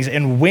springs.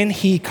 And when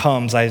he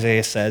comes,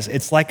 Isaiah says,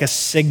 it's like a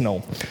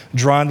signal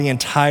drawing the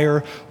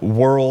entire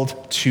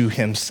world to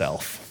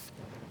himself.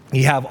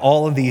 You have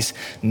all of these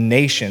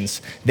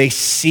nations. They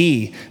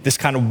see this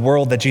kind of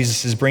world that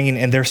Jesus is bringing,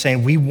 and they're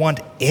saying, we want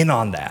in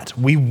on that.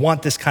 We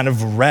want this kind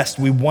of rest.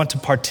 We want to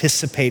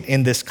participate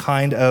in this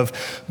kind of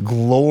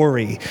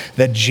glory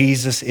that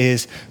Jesus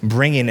is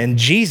bringing. And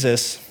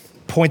Jesus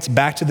points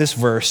back to this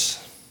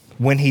verse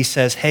when he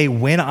says, hey,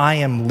 when I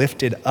am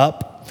lifted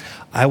up,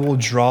 I will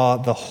draw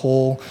the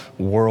whole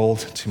world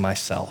to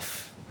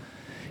myself.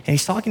 And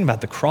he's talking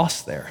about the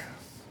cross there.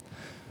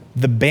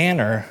 The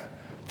banner,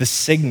 the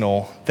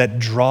signal that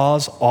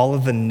draws all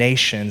of the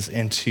nations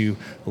into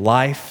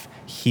life,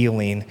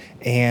 healing,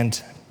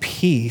 and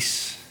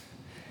peace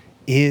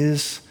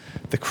is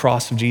the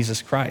cross of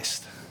Jesus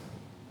Christ.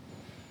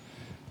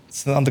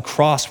 It's on the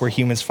cross where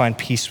humans find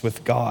peace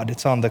with God.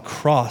 It's on the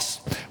cross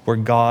where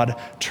God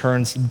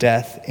turns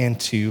death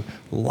into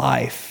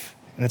life.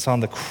 And it's on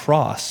the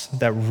cross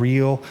that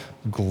real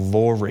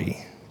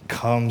glory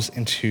comes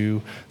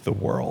into the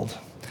world.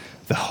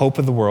 The hope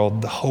of the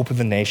world, the hope of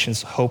the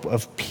nations, hope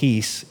of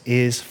peace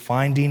is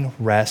finding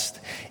rest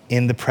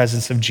in the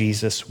presence of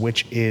Jesus,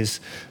 which is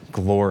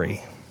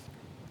glory.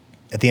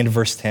 At the end of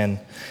verse 10,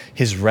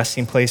 his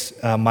resting place,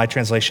 my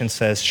translation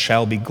says,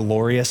 shall be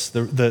glorious.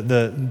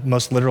 The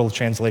most literal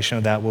translation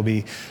of that will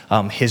be,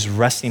 his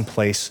resting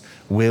place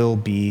will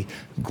be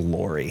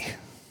glory.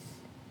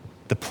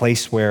 The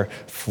place where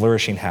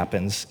flourishing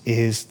happens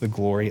is the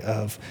glory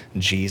of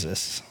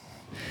Jesus.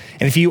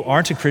 And if you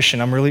aren't a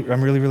Christian, I'm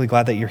really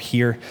glad that you're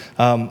here.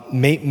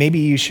 Maybe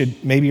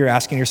you're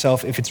asking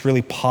yourself if it's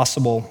really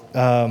possible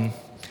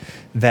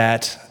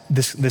that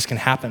this can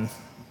happen.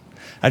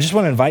 I just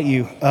want to invite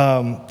you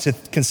to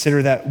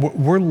consider that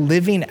we're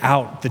living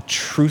out the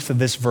truth of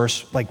this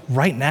verse like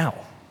right now.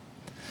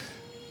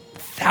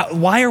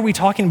 Why are we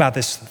talking about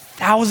this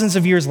thousands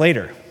of years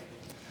later?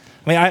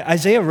 I mean,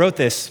 Isaiah wrote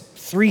this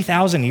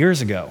 3,000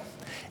 years ago.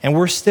 And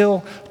we're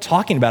still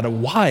talking about it.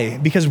 Why?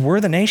 Because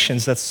we're the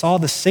nations that saw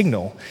the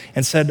signal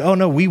and said, oh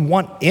no, we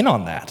want in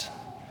on that.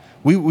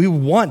 We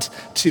want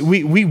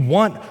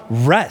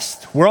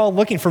rest. We're all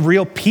looking for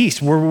real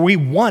peace. We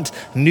want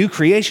new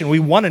creation. We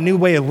want a new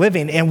way of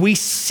living. And we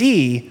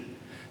see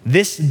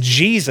this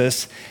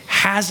Jesus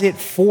has it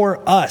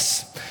for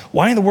us.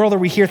 Why in the world are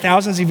we here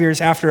thousands of years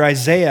after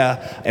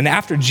Isaiah and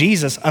after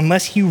Jesus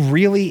unless he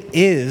really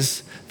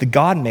is the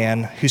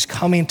God-man who's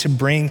coming to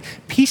bring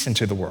peace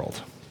into the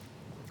world?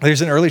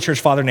 There's an early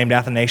church father named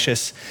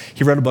Athanasius.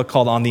 He wrote a book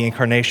called On the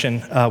Incarnation,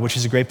 which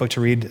is a great book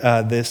to read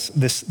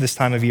this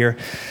time of year.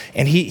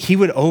 And he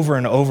would over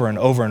and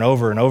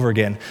over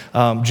again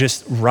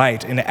just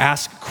write and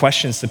ask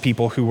questions to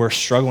people who were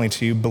struggling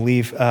to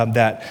believe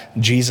that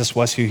Jesus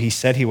was who he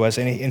said he was.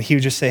 And he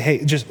would just say,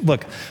 hey, just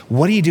look,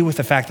 what do you do with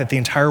the fact that the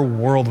entire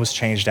world was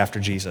changed after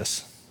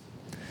Jesus?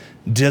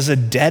 Does a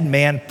dead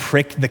man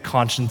prick the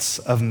conscience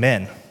of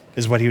men?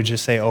 Is what he would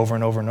just say over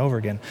and over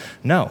again.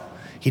 No.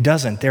 He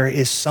doesn't. There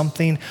is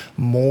something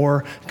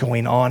more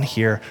going on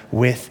here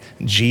with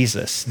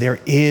Jesus. There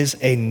is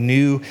a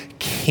new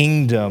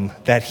kingdom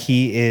that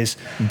he is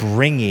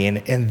bringing,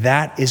 and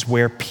that is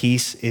where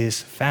peace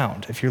is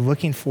found. If you're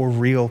looking for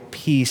real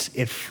peace,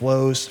 it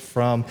flows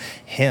from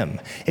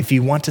him. If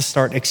you want to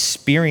start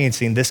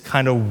experiencing this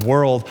kind of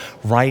world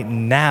right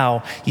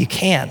now, you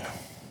can.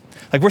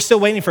 Like, we're still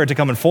waiting for it to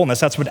come in fullness.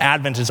 That's what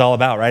Advent is all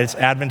about, right?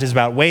 Advent is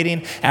about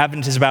waiting.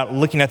 Advent is about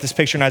looking at this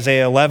picture in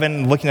Isaiah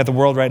 11, looking at the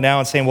world right now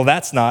and saying, well,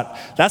 that's not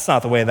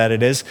the way that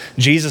it is.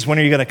 Jesus, when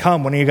are you going to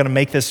come? When are you going to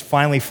make this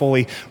finally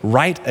fully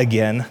right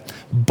again?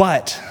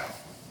 But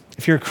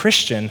if you're a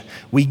Christian,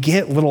 we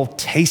get little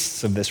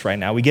tastes of this right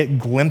now. We get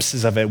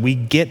glimpses of it. We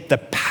get the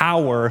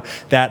power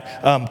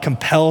that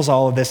compels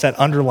all of this, that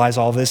underlies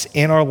all of this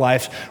in our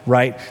life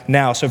right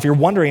now. So if you're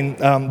wondering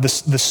the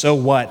so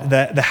what,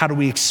 the how do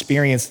we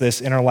experience this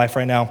in our life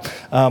right now,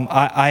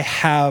 I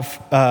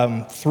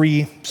have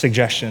 3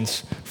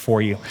 suggestions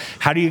for you.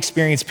 How do you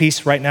experience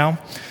peace right now?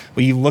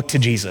 Well, you look to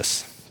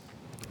Jesus.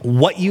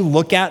 What you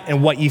look at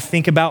and what you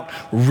think about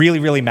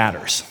really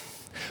matters.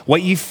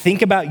 What you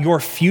think about your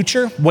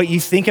future, what you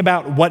think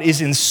about what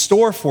is in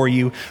store for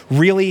you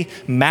really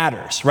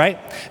matters, right?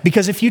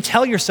 Because if you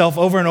tell yourself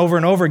over and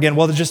over again,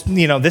 well, this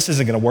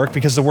isn't going to work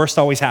because the worst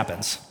always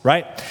happens,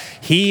 right?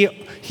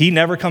 He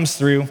never comes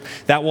through.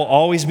 That will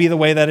always be the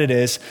way that it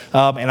is.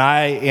 And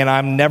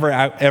I'm never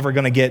ever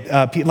going to get,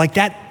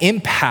 that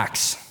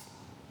impacts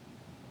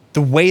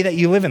the way that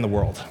you live in the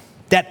world.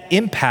 That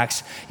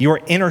impacts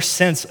your inner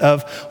sense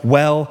of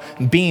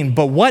well-being.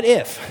 But what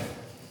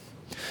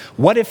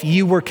if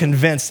you were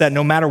convinced that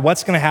no matter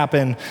what's going to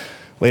happen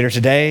later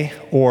today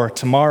or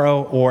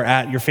tomorrow or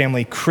at your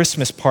family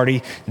Christmas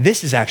party,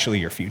 this is actually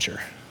your future?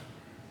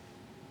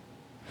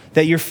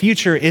 That your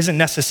future isn't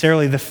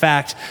necessarily the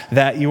fact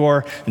that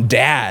your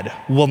dad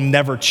will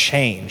never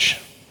change,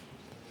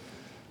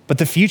 but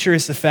the future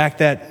is the fact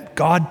that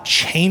God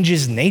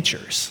changes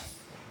natures.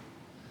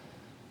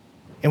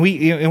 And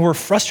we're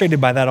frustrated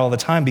by that all the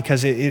time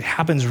because it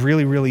happens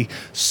really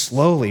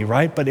slowly,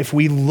 right? But if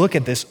we look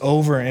at this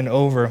over and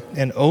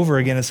over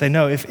again and say,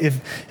 no,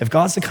 if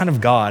God's the kind of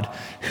God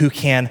who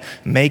can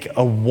make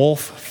a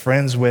wolf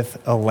friends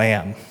with a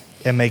lamb,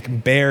 and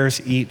make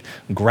bears eat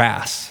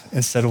grass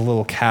instead of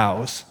little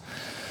cows,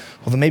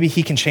 well, then maybe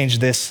he can change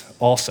this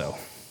also.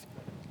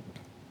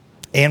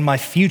 And my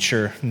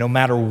future, no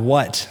matter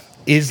what,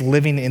 is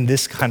living in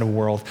this kind of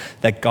world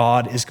that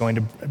God is going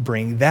to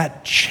bring.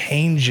 That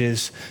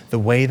changes the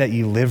way that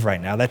you live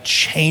right now. That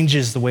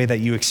changes the way that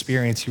you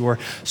experience your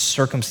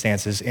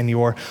circumstances and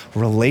your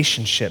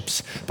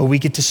relationships. But we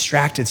get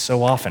distracted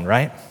so often,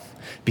 right?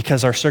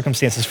 Because our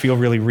circumstances feel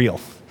really real.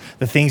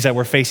 The things that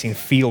we're facing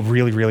feel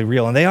really, really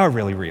real, and they are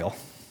really real.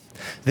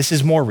 This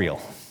is more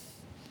real.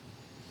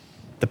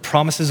 The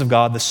promises of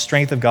God, the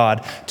strength of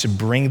God to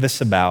bring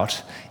this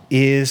about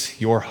is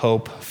your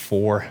hope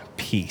for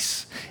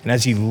peace. And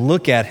as you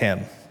look at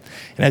him,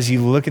 and as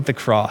you look at the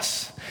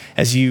cross,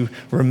 as you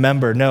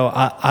remember, no,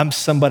 I'm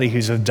somebody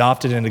who's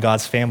adopted into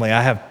God's family.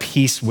 I have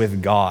peace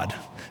with God.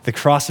 The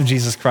cross of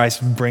Jesus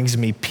Christ brings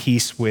me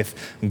peace with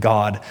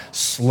God.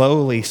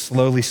 Slowly,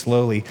 slowly,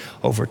 slowly,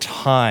 over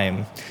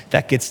time,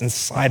 that gets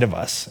inside of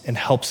us and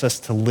helps us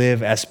to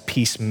live as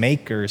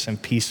peacemakers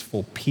and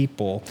peaceful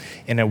people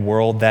in a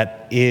world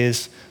that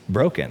is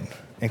broken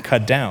and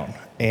cut down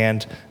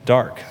and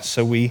dark.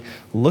 So we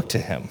look to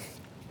him.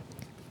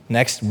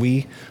 Next,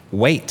 we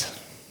wait.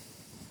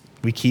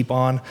 We keep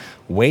on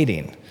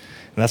waiting.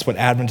 And that's what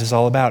Advent is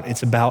all about.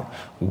 It's about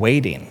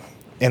waiting.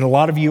 And a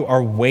lot of you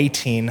are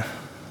waiting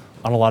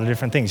on a lot of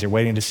different things. You're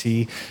waiting to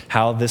see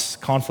how this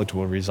conflict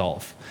will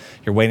resolve.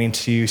 You're waiting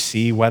to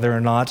see whether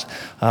or not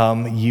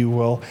you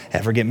will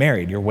ever get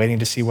married. You're waiting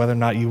to see whether or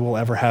not you will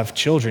ever have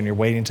children. You're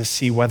waiting to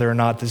see whether or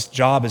not this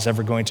job is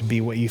ever going to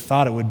be what you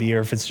thought it would be, or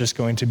if it's just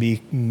going to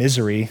be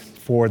misery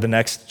for the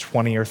next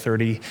 20 or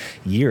 30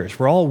 years.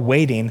 We're all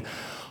waiting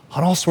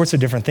on all sorts of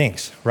different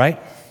things, right?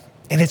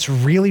 And it's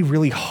really,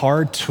 really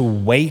hard to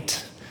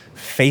wait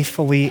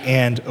faithfully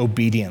and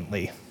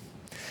obediently,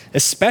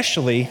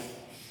 especially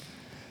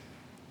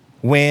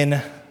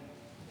when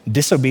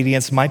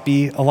disobedience might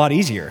be a lot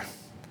easier.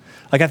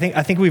 Like I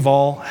think we've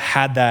all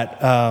had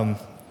that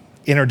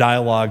inner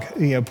dialogue,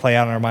 play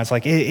out in our minds.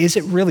 Like, is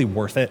it really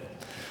worth it?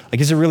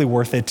 Like, is it really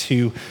worth it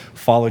to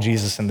follow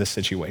Jesus in this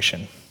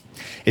situation?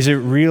 Is it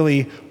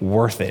really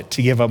worth it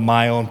to give up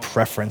my own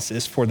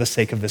preferences for the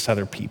sake of this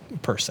other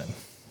person?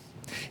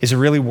 Is it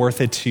really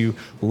worth it to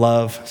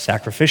love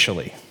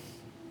sacrificially?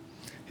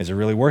 Is it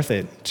really worth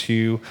it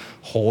to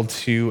hold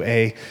to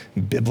a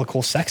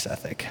biblical sex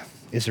ethic?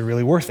 Is it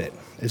really worth it?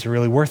 Is it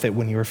really worth it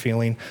when you are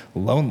feeling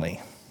lonely?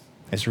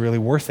 Is it really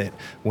worth it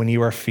when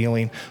you are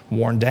feeling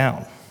worn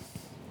down?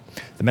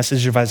 The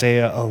message of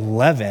Isaiah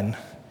 11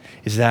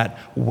 is that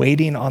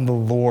waiting on the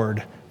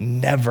Lord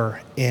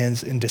never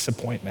ends in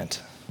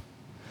disappointment.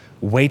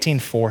 Waiting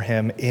for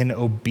him in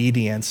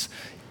obedience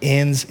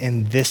ends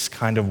in this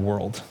kind of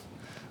world,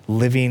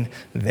 living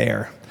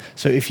there.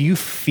 So if you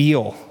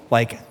feel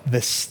like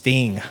the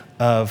sting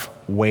of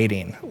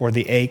waiting or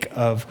the ache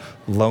of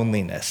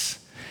loneliness,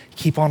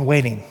 keep on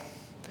waiting,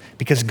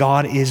 because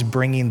God is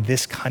bringing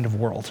this kind of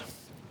world.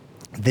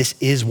 This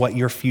is what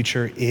your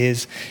future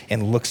is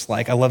and looks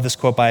like. I love this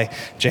quote by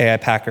J.I.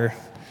 Packer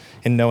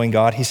in Knowing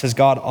God. He says,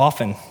 God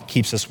often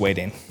keeps us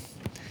waiting.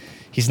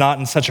 He's not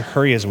in such a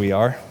hurry as we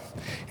are,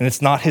 and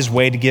it's not his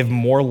way to give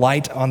more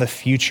light on the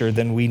future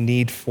than we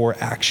need for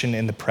action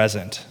in the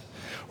present,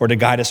 or to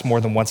guide us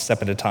more than one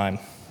step at a time.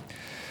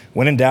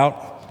 When in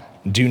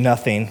doubt, do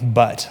nothing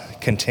but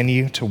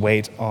continue to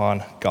wait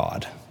on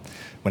God.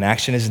 When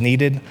action is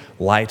needed,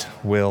 light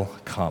will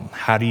come.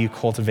 How do you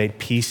cultivate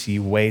peace?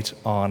 You wait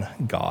on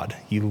God.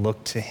 You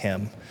look to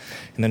him.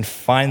 And then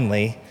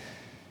finally,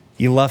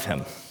 you love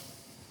him.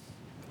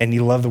 And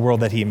you love the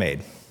world that he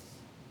made.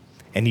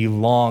 And you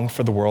long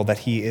for the world that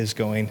he is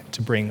going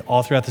to bring.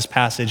 All throughout this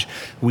passage,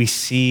 we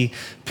see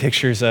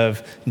pictures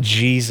of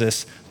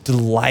Jesus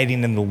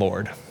delighting in the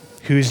Lord.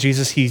 Who is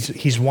Jesus?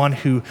 He's one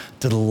who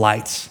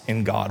delights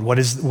in God. What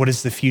is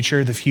the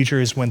future? The future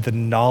is when the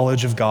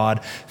knowledge of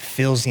God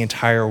fills the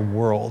entire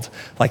world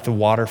like the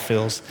water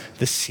fills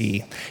the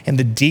sea. And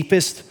the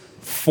deepest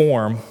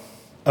form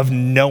of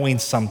knowing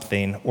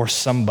something or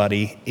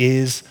somebody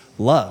is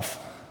love.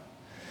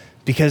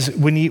 Because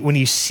when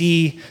you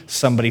see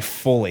somebody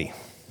fully,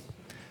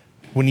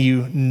 when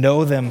you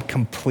know them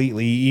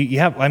completely, you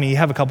have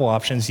a couple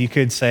options. You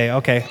could say,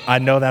 okay, I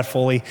know that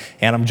fully,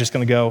 and I'm just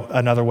going to go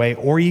another way.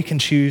 Or you can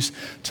choose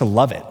to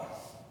love it,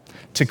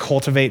 to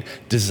cultivate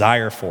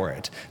desire for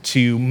it,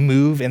 to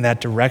move in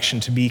that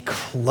direction, to be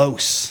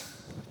close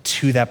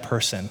to that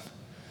person.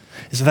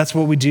 And so that's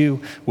what we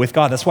do with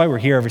God. That's why we're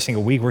here every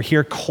single week. We're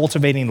here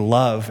cultivating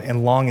love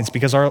and longings,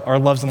 because our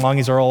loves and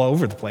longings are all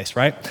over the place,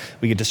 right?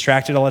 We get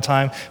distracted all the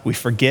time. We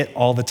forget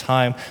all the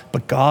time.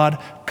 But God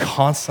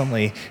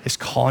constantly is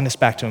calling us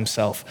back to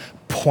himself,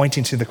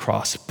 pointing to the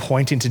cross,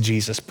 pointing to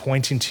Jesus,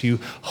 pointing to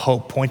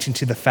hope, pointing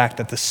to the fact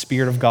that the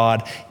Spirit of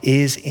God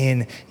is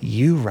in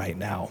you right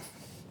now.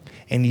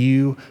 And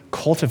you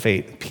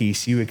cultivate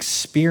peace. You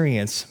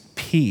experience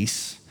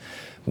peace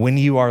when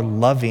you are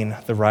loving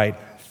the right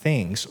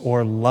things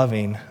or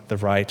loving the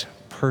right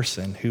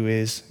person, who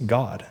is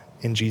God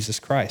in Jesus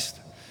Christ.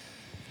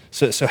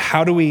 So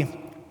how do we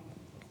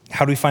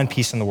find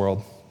peace in the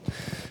world?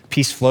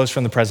 Peace flows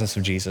from the presence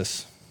of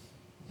Jesus.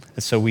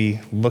 And so we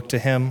look to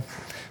him,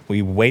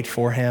 we wait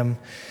for him,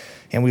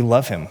 and we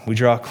love him. We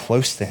draw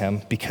close to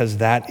him because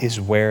that is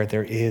where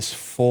there is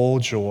full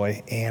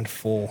joy and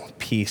full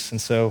peace.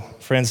 And so,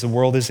 friends, the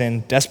world is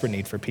in desperate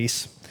need for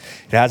peace.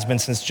 It has been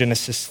since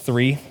Genesis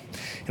 3.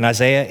 And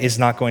Isaiah is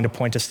not going to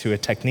point us to a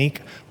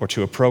technique or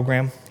to a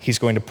program. He's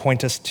going to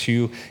point us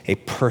to a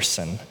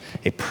person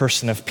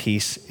of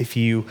peace. If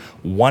you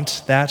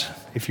want that,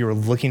 if you're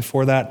looking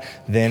for that,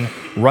 then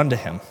run to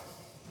him.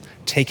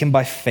 Take him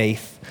by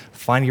faith,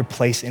 find your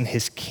place in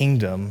his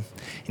kingdom,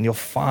 and you'll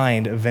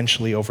find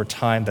eventually over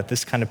time that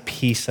this kind of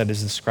peace that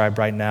is described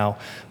right now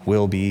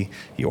will be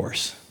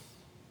yours.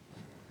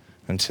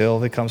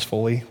 Until it comes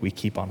fully, we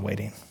keep on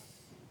waiting.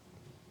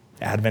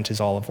 Advent is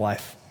all of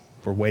life.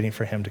 We're waiting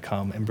for him to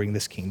come and bring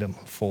this kingdom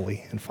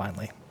fully and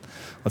finally.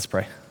 Let's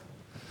pray.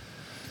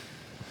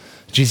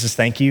 Jesus,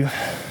 thank you.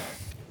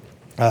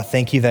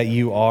 Thank you that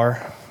you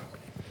are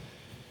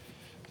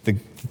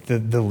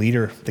the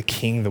leader, the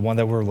king, the one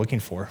that we're looking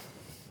for.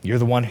 You're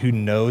the one who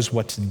knows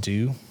what to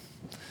do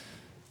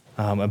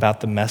about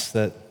the mess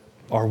that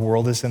our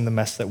world is in, the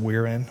mess that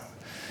we're in.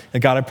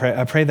 And God,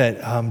 I pray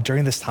that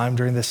during this time,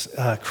 during this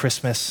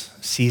Christmas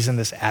season,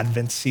 this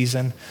Advent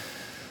season,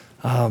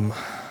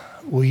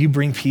 will you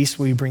bring peace?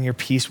 Will you bring your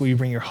peace? Will you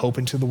bring your hope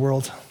into the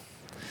world?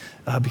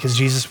 Because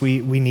Jesus, we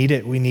need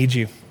it. We need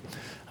you.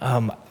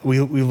 We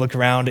look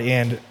around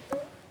and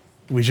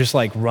we just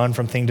like run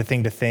from thing to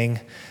thing to thing,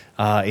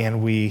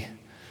 and we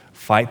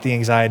fight the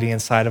anxiety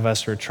inside of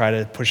us or try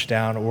to push it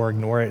down or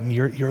ignore it. And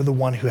you're the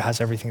one who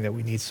has everything that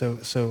we need.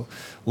 So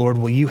Lord,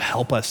 will you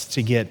help us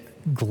to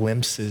get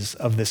glimpses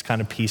of this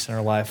kind of peace in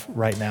our life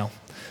right now?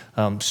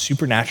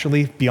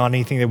 Supernaturally, beyond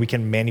anything that we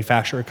can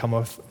manufacture or come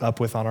up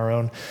with on our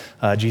own.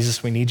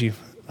 Jesus, we need you.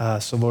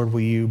 So Lord,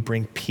 will you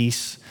bring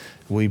peace?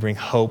 Will you bring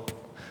hope?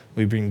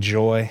 Will you bring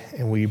joy?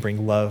 And will you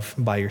bring love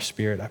by your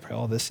Spirit? I pray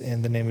all this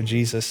in the name of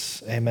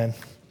Jesus. Amen.